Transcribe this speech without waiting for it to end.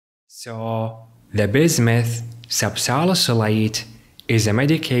So, the Bismuth Subsalicylate is a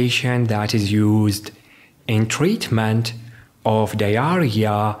medication that is used in treatment of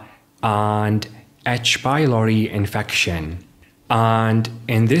diarrhea and H. pylori infection. And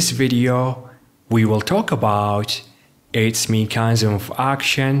in this video, we will talk about its mechanism of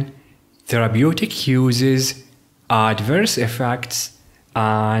action, therapeutic uses, adverse effects,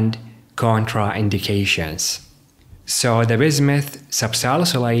 and contraindications. So the Bismuth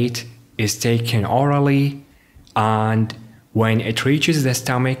Subsalicylate is taken orally, and when it reaches the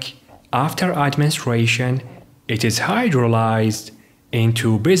stomach after administration, it is hydrolyzed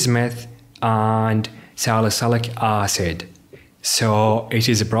into bismuth and salicylic acid. So it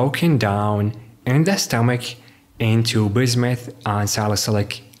is broken down in the stomach into bismuth and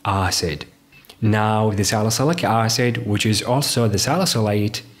salicylic acid. Now the salicylic acid, which is also the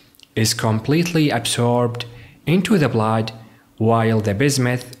salicylate, is completely absorbed into the blood, while the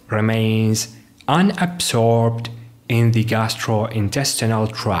bismuth remains unabsorbed in the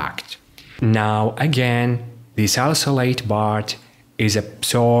gastrointestinal tract. Now again, the salicylate part is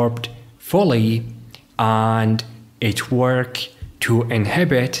absorbed fully, and it works to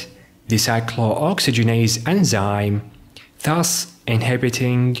inhibit the cyclooxygenase enzyme, thus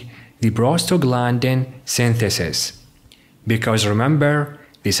inhibiting the prostaglandin synthesis. Because remember,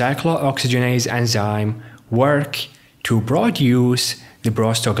 the cyclooxygenase enzyme works to produce the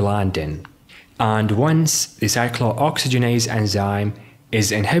prostaglandin, and once the cyclooxygenase enzyme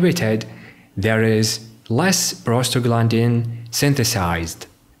is inhibited, there is less prostaglandin synthesized,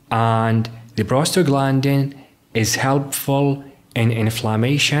 and the prostaglandin is helpful in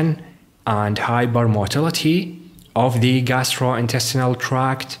inflammation and hypermotility of the gastrointestinal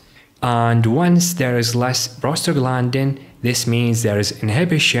tract. And once there is less prostaglandin, this means there is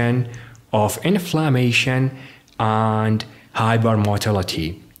inhibition of inflammation and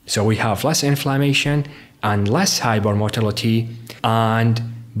hypermotility. So we have less inflammation and less hypermotility, and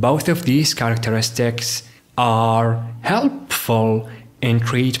both of these characteristics are helpful in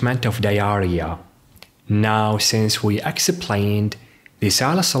treatment of diarrhea. Now, since we explained the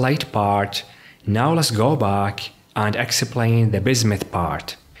salicylate part, now let's go back and explain the bismuth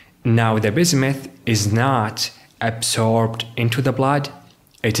part. Now, the bismuth is not absorbed into the blood.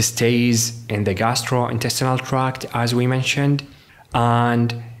 It stays in the gastrointestinal tract, as we mentioned,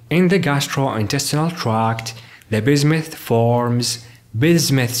 and in the gastrointestinal tract, the bismuth forms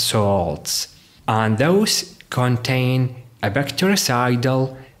bismuth salts, and those contain a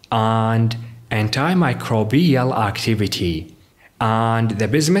bactericidal and antimicrobial activity, and the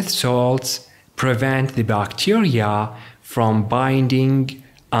bismuth salts prevent the bacteria from binding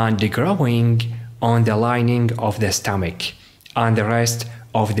and growing on the lining of the stomach and the rest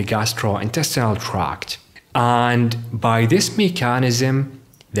of the gastrointestinal tract. And by this mechanism,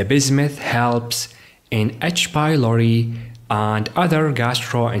 the bismuth helps in H. pylori and other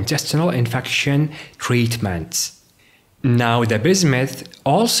gastrointestinal infection treatments. Now, the bismuth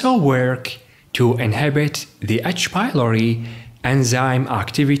also works to inhibit the H. pylori enzyme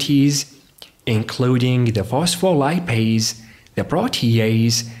activities, including the phospholipase, the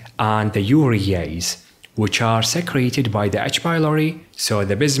protease, and the urease, which are secreted by the H. pylori, so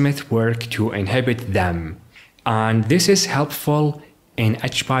the bismuth works to inhibit them. And this is helpful in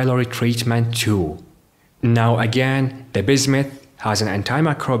H. pylori treatment too. Now again, the bismuth has an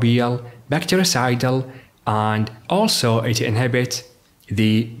antimicrobial, bactericidal, and also it inhibits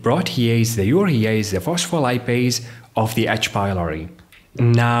the protease, the urease, the phospholipase of the H. pylori.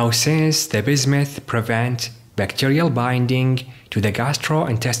 Now, since the bismuth prevents bacterial binding to the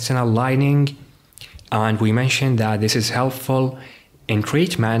gastrointestinal lining, and we mentioned that this is helpful in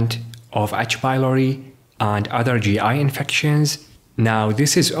treatment of H. pylori and other GI infections. Now,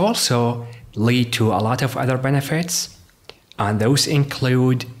 this is also lead to a lot of other benefits, and those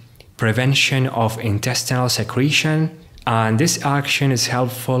include prevention of intestinal secretion, and this action is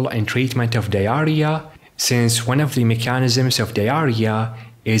helpful in treatment of diarrhea, since one of the mechanisms of diarrhea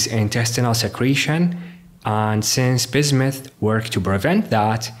is intestinal secretion, and since bismuth works to prevent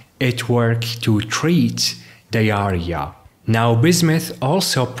that, it works to treat diarrhea. Now, bismuth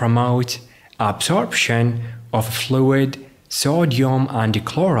also promotes absorption of fluid, sodium and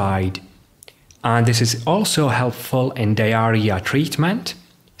chloride, and this is also helpful in diarrhea treatment,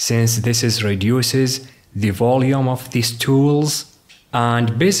 since this reduces the volume of the stools,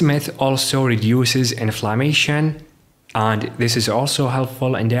 and bismuth also reduces inflammation, and this is also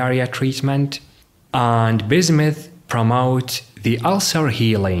helpful in diarrhea treatment, and bismuth promotes the ulcer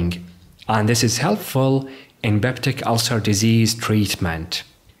healing, and this is helpful in peptic ulcer disease treatment.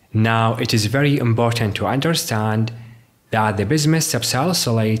 Now, it is very important to understand that the Bismuth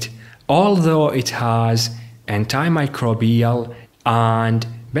Subsalicylate although it has antimicrobial and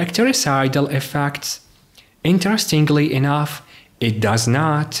bactericidal effects. Interestingly enough, it does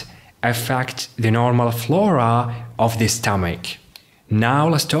not affect the normal flora of the stomach. Now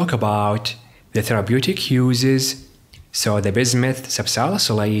let's talk about the therapeutic uses. So the Bismuth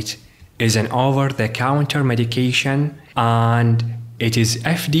Subsalicylate is an over-the-counter medication and it is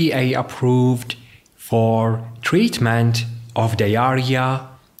FDA approved for treatment of diarrhea,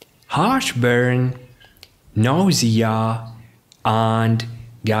 heartburn, nausea, and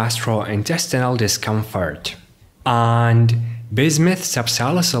gastrointestinal discomfort. And Bismuth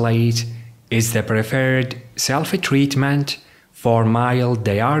Subsalicylate is the preferred self-treatment for mild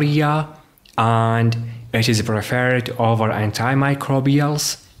diarrhea, and it is preferred over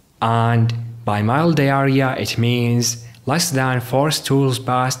antimicrobials. And by mild diarrhea, it means less than 4 stools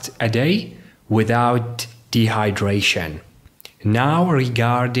passed a day without dehydration. Now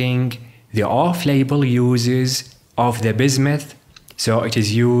regarding the off-label uses of the bismuth, so it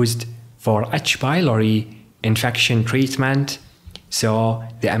is used for H. pylori infection treatment. So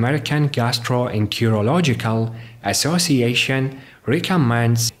the American Gastroenterological Association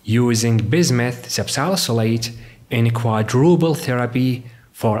recommends using Bismuth Subsalicylate in quadruple therapy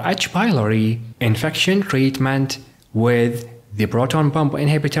for H. pylori infection treatment with the proton pump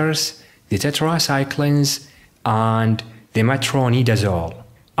inhibitors, the tetracyclines, and the metronidazole.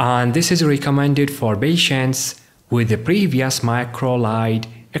 And this is recommended for patients with the previous macrolide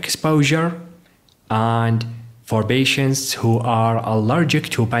exposure and for patients who are allergic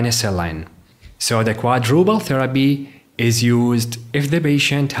to penicillin. So the quadruple therapy is used if the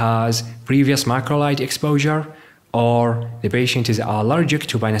patient has previous macrolide exposure or the patient is allergic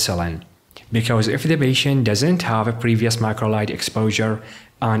to penicillin. Because if the patient doesn't have a previous macrolide exposure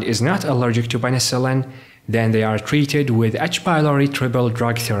and is not allergic to penicillin, then they are treated with H. pylori triple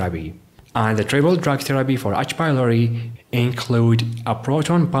drug therapy. And the triple drug therapy for H. pylori include a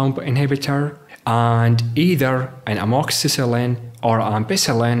proton pump inhibitor and either an amoxicillin or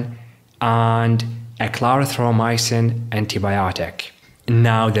ampicillin and a clarithromycin antibiotic.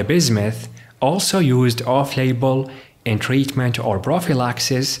 Now the bismuth also used off-label in treatment or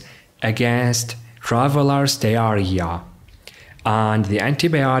prophylaxis against traveler's diarrhea, and the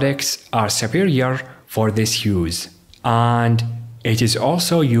antibiotics are superior for this use. And it is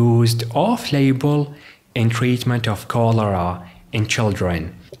also used off-label in treatment of cholera in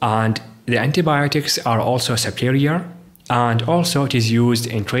children, and the antibiotics are also superior, and also it is used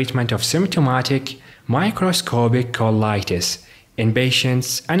in treatment of symptomatic microscopic colitis in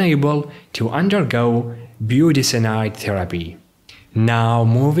patients unable to undergo budesonide therapy. Now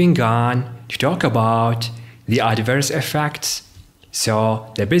moving on to talk about the adverse effects.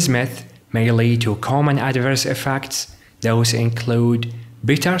 So the bismuth may lead to common adverse effects. Those include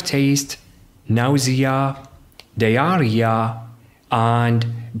bitter taste, nausea, diarrhea, and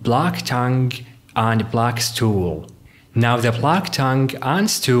black tongue and black stool. Now the black tongue and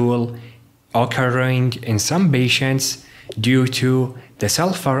stool occurring in some patients due to the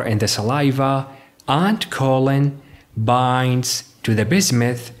sulfur in the saliva and colon binds to the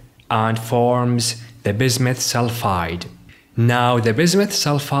bismuth and forms the bismuth sulfide. Now the bismuth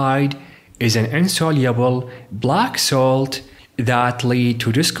sulfide is an insoluble black salt that leads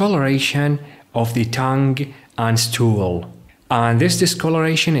to discoloration of the tongue and stool, and this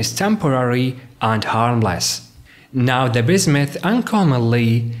discoloration is temporary and harmless. Now the bismuth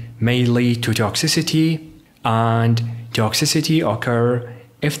uncommonly may lead to toxicity, and toxicity occurs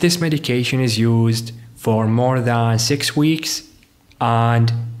if this medication is used for more than 6 weeks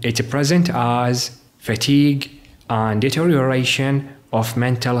and it is present as fatigue and deterioration of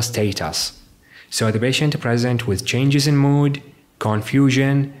mental status. So the patient present with changes in mood,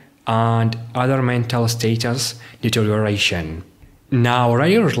 confusion, and other mental status deterioration. Now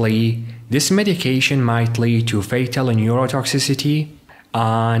rarely, this medication might lead to fatal neurotoxicity,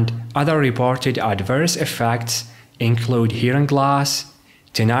 and other reported adverse effects include hearing loss,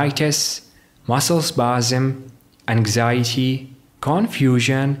 tinnitus, muscle spasm, anxiety,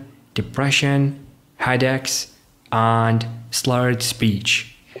 confusion, depression, headaches, and slurred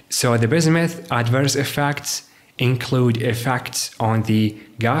speech. So the bismuth adverse effects include effects on the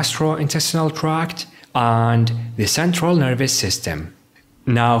gastrointestinal tract and the central nervous system.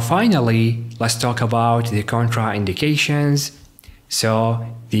 Now finally, let's talk about the contraindications. So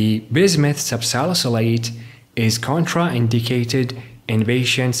the Bismuth Subsalicylate is contraindicated in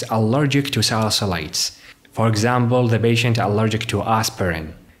patients allergic to salicylates. For example, the patient allergic to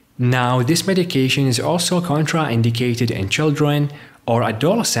aspirin. Now this medication is also contraindicated in children or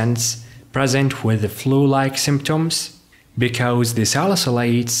adolescents present with flu-like symptoms because the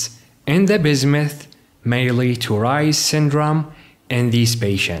salicylates in the bismuth may lead to Reye's syndrome in these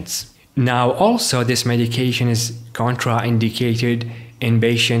patients. Now also this medication is contraindicated in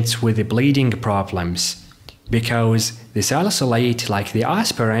patients with bleeding problems because the salicylate, like the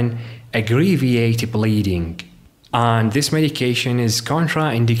aspirin, aggravate bleeding. And this medication is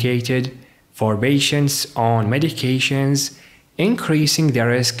contraindicated for patients on medications increasing the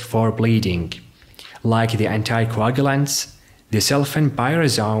risk for bleeding, like the anticoagulants, the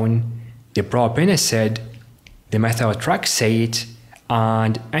sulfenpyrazone, the propenicid, the methotrexate,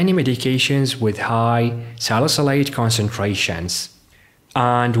 and any medications with high salicylate concentrations.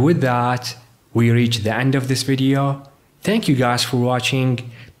 And with that, we reach the end of this video. Thank you guys for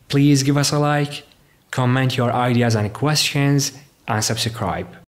watching. Please give us a like, comment your ideas and questions, and subscribe.